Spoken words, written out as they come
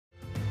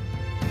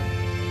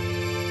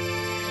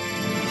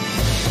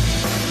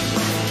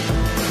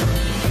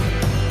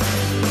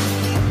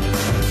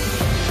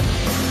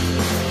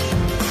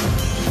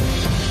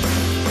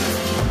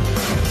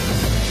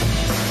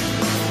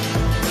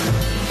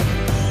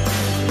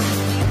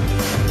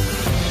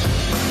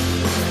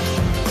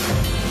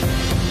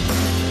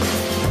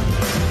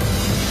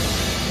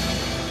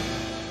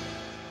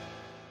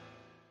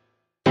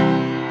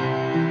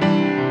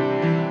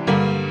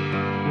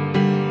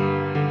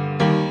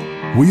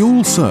We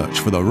all search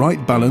for the right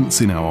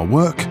balance in our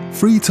work,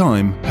 free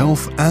time,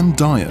 health and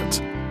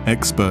diet.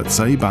 Experts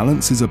say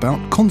balance is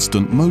about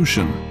constant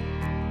motion.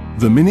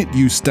 The minute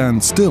you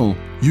stand still,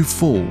 you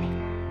fall.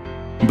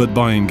 But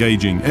by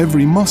engaging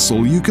every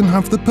muscle, you can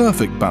have the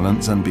perfect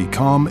balance and be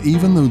calm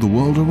even though the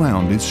world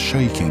around is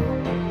shaking.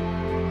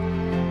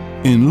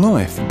 In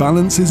life,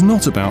 balance is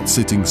not about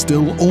sitting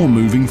still or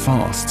moving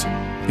fast.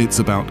 It's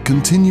about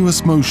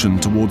continuous motion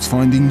towards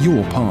finding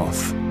your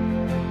path.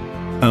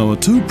 Our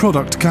two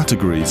product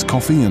categories,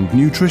 coffee and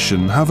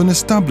nutrition, have an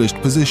established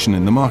position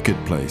in the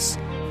marketplace.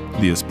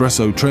 The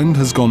espresso trend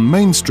has gone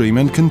mainstream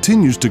and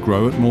continues to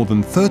grow at more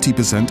than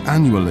 30%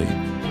 annually.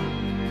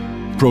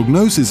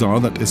 Prognoses are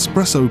that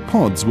espresso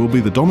pods will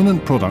be the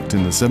dominant product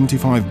in the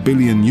 $75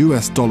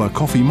 billion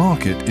coffee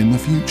market in the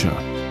future.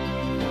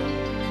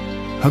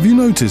 Have you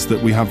noticed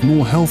that we have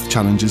more health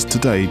challenges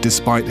today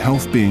despite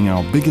health being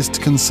our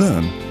biggest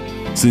concern?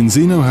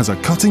 Zinzino has a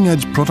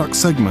cutting-edge product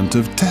segment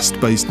of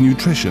test-based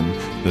nutrition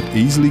that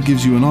easily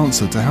gives you an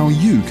answer to how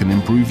you can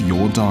improve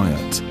your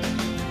diet.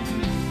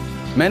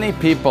 Many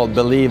people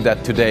believe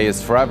that today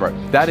is forever.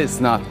 That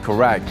is not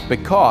correct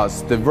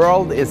because the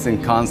world is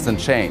in constant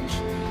change.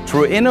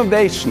 Through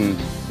innovation,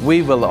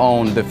 we will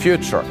own the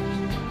future.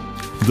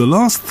 The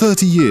last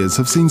 30 years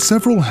have seen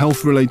several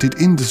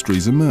health-related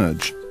industries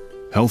emerge.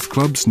 Health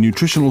clubs,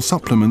 nutritional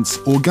supplements,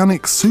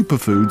 organic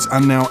superfoods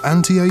and now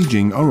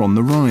anti-aging are on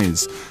the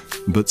rise.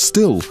 But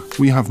still,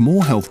 we have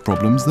more health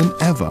problems than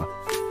ever.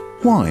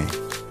 Why?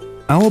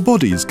 Our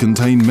bodies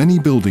contain many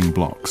building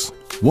blocks.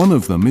 One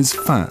of them is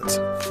fat.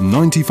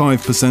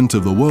 95%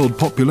 of the world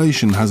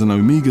population has an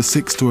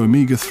omega-6 to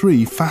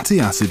omega-3 fatty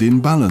acid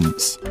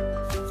imbalance.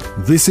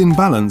 This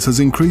imbalance has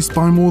increased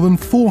by more than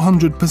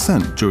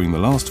 400% during the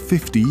last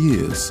 50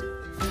 years.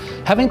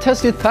 Having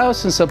tested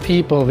thousands of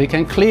people, we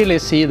can clearly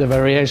see the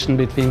variation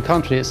between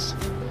countries.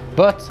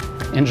 But,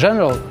 in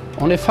general,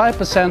 only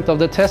 5% of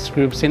the test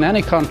groups in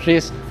any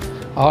countries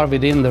are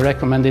within the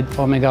recommended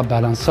omega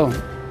balance zone.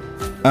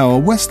 Our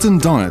Western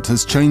diet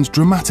has changed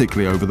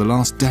dramatically over the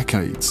last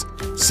decades.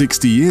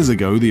 60 years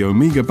ago, the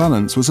omega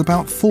balance was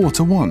about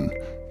 4:1.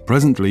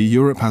 Presently,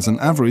 Europe has an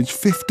average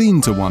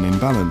 15:1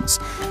 imbalance,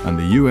 and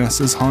the US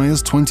as high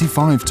as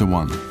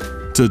 25:1.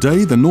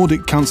 Today, the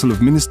Nordic Council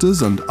of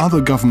Ministers and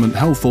other government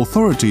health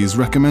authorities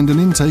recommend an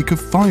intake of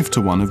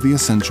 5:1 of the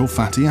essential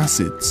fatty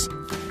acids.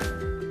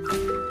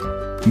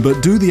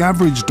 But do the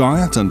average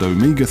diet and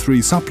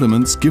omega-3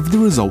 supplements give the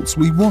results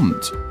we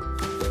want?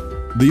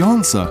 The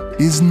answer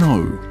is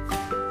no.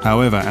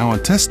 However, our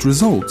test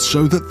results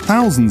show that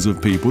thousands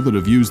of people that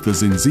have used the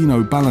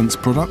Zinzino Balance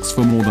products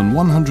for more than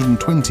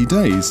 120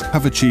 days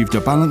have achieved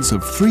a balance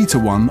of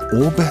 3:1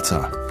 or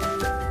better.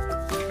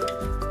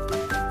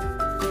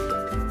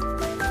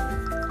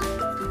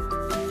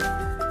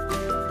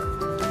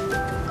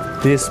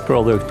 This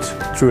product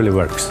truly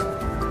works.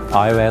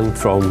 I went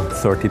from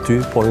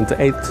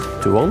 32.8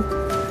 to 1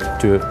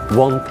 to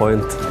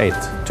 1.8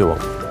 to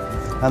 1.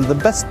 And the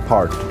best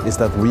part is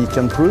that we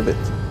can prove it.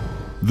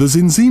 The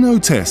Zinzino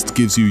test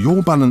gives you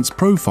your balance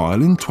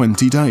profile in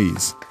 20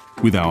 days.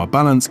 With our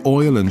balance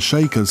oil and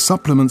shake as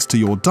supplements to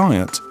your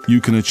diet,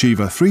 you can achieve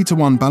a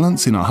 3:1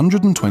 balance in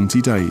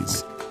 120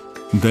 days.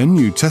 Then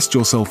you test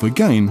yourself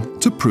again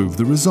to prove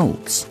the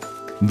results.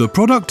 The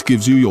product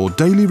gives you your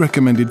daily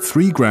recommended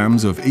 3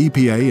 grams of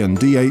EPA and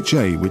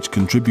DHA, which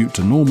contribute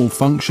to normal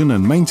function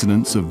and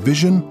maintenance of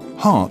vision,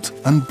 heart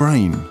and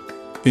brain.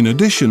 In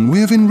addition,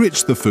 we have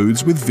enriched the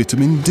foods with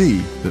vitamin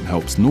D that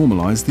helps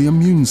normalize the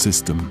immune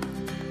system.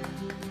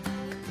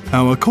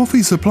 Our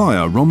coffee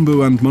supplier,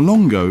 Rombo &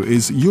 Molongo,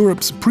 is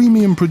Europe's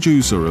premium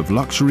producer of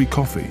luxury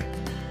coffee.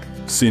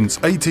 Since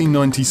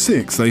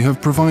 1896, they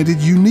have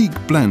provided unique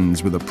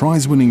blends with a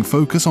prize-winning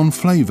focus on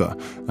flavor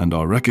and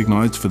are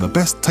recognized for the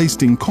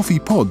best-tasting coffee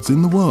pods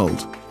in the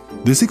world.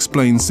 This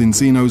explains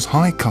Zinzino's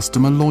high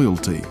customer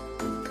loyalty.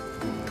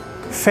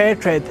 Fair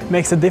trade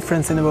makes a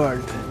difference in the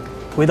world.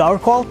 With our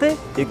quality,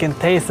 you can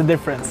taste the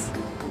difference.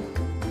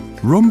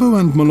 Rombo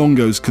 &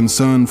 Molongo's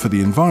concern for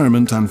the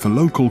environment and for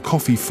local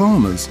coffee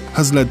farmers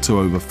has led to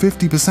over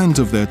 50%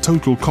 of their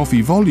total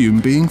coffee volume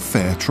being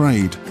fair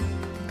trade.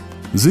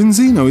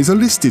 Zinzino is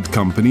a listed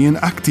company in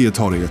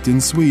Aktietorget in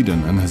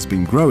Sweden and has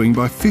been growing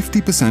by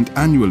 50%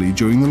 annually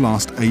during the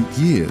last 8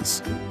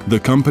 years. The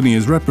company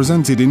is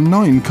represented in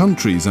 9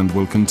 countries and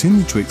will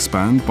continue to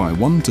expand by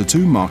 1 to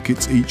 2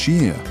 markets each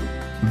year.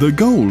 The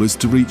goal is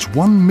to reach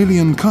 1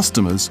 million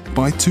customers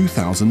by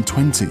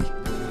 2020.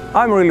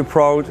 I'm really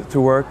proud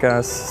to work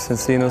as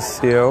Zinzino's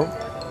CEO.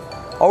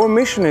 Our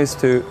mission is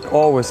to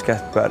always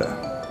get better.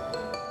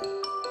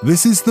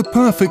 This is the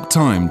perfect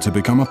time to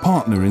become a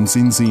partner in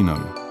Zinzino.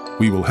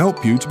 We will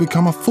help you to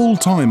become a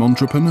full-time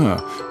entrepreneur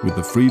with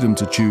the freedom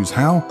to choose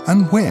how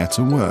and where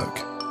to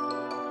work.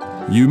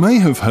 You may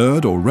have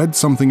heard or read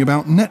something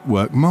about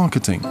network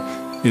marketing.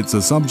 It's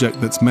a subject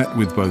that's met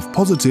with both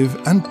positive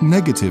and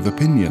negative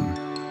opinion.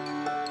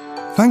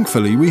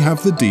 Thankfully, we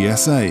have the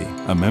DSA,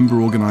 a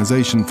member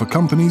organisation for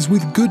companies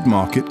with good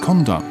market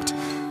conduct.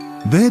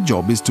 Their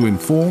job is to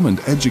inform and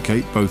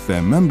educate both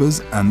their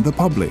members and the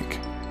public.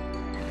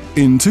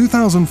 In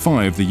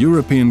 2005, the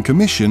European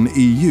Commission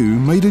 (EU)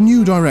 made a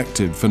new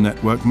directive for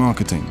network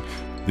marketing.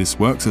 This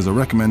works as a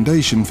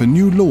recommendation for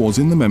new laws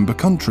in the member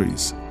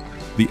countries.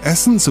 The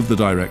essence of the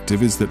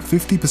directive is that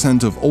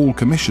 50% of all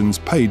commissions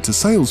paid to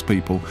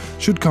salespeople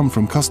should come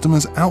from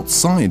customers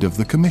outside of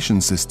the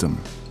commission system.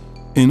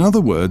 In other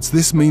words,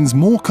 this means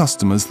more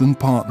customers than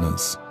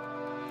partners.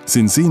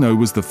 Zinzino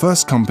was the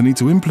first company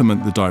to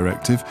implement the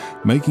directive,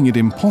 making it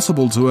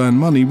impossible to earn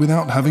money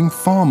without having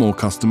far more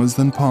customers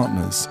than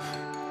partners.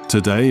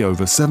 Today,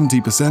 over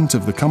 70%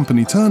 of the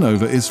company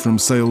turnover is from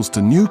sales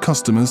to new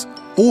customers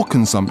or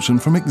consumption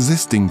from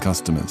existing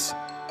customers.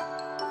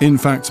 In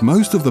fact,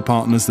 most of the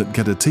partners that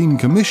get a team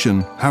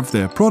commission have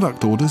their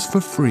product orders for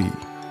free.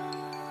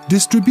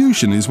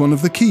 Distribution is one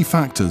of the key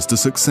factors to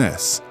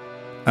success.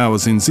 Our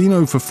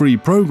Zinzino for Free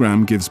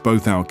program gives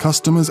both our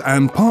customers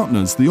and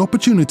partners the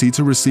opportunity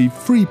to receive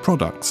free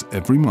products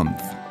every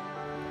month.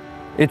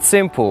 It's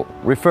simple.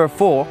 Refer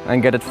 4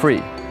 and get it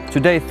free.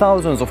 Today,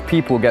 thousands of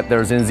people get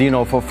their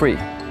Zinzino for free.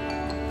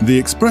 The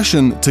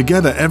expression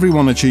 "together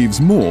everyone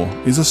achieves more"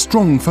 is a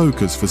strong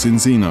focus for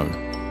Zinzino.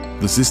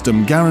 The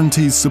system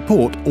guarantees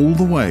support all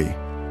the way.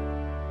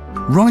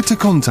 Write a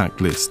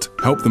contact list,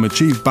 help them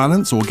achieve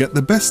balance or get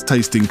the best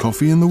tasting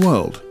coffee in the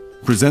world.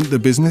 Present the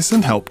business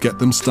and help get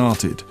them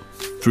started.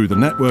 Through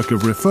the network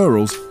of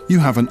referrals, you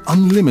have an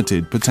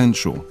unlimited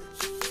potential.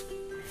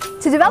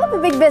 To develop a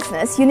big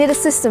business, you need a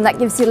system that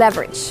gives you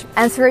leverage.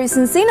 And through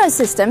Zinzino's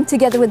system,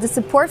 together with the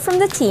support from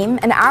the team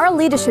and our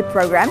leadership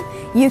program,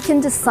 you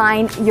can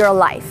design your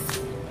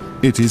life.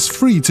 It is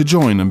free to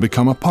join and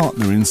become a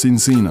partner in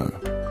Zinzino.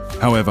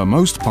 However,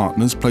 most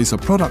partners place a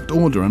product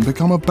order and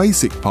become a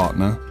basic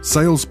partner,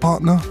 sales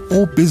partner,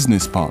 or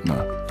business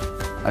partner.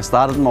 I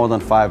started more than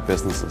 5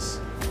 businesses,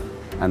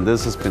 and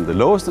this has been the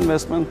lowest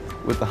investment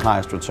with the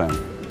highest return.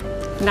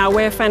 Now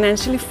we're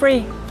financially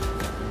free.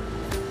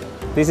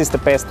 This is the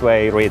best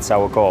way to reach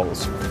our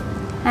goals.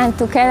 And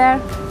together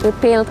we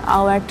build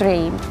our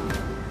dream.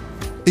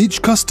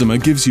 Each customer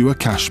gives you a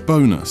cash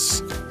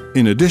bonus.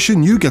 In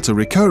addition, you get a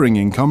recurring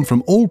income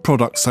from all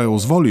product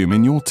sales volume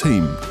in your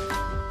team.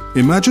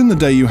 Imagine the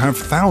day you have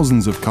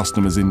thousands of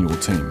customers in your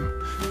team.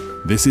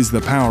 This is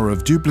the power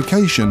of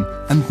duplication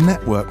and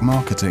network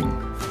marketing.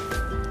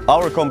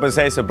 Our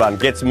compensation plan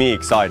gets me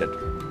excited.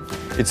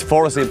 It's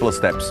 4 simple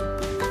steps: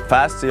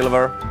 fast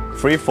silver,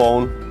 free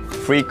phone,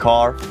 free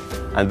car,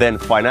 and then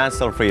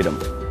financial freedom.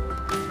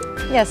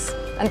 Yes,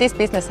 and this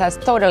business has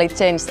totally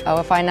changed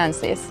our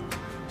finances.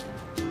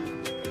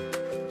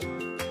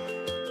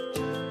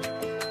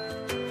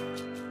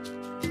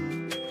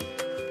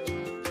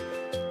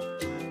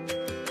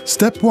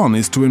 Step 1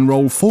 is to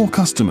enroll 4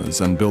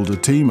 customers and build a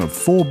team of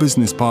 4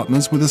 business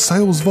partners with a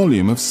sales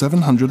volume of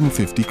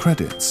 750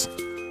 credits.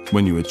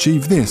 When you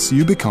achieve this,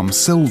 you become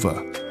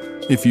silver.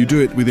 If you do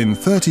it within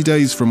 30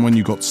 days from when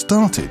you got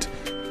started,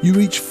 you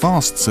reach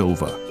fast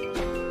silver.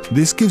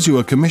 This gives you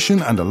a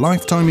commission and a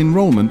lifetime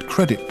enrollment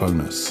credit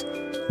bonus.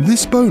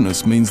 This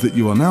bonus means that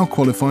you are now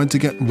qualified to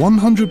get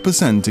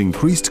 100%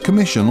 increased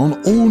commission on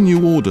all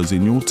new orders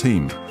in your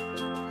team.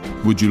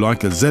 Would you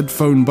like a Z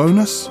phone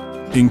bonus?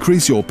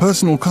 Increase your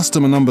personal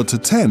customer number to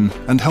 10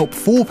 and help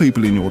 4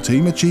 people in your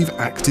team achieve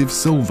active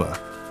silver.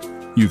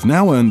 You've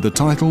now earned the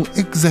title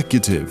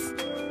Executive.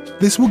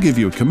 This will give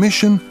you a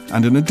commission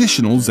and an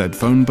additional Z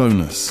phone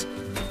bonus.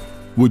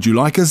 Would you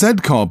like a Z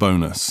car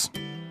bonus?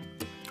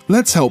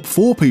 Let's help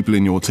 4 people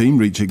in your team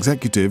reach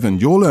Executive and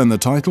you'll earn the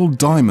title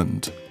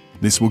Diamond.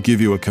 This will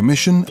give you a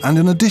commission and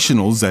an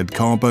additional Z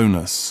car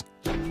bonus.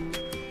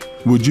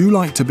 Would you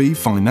like to be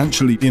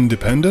financially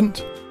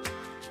independent?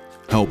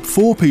 Help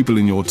 4 people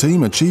in your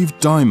team achieve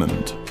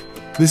Diamond.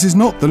 This is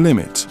not the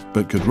limit,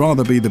 but could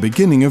rather be the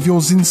beginning of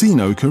your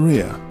Zinzino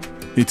career.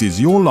 It is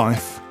your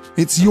life,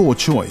 it's your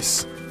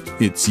choice,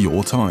 it's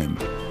your time.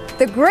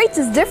 The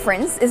greatest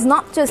difference is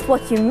not just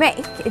what you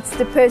make, it's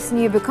the person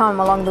you become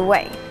along the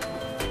way.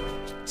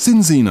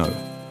 Zinzino.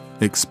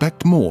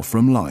 Expect more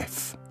from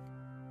life.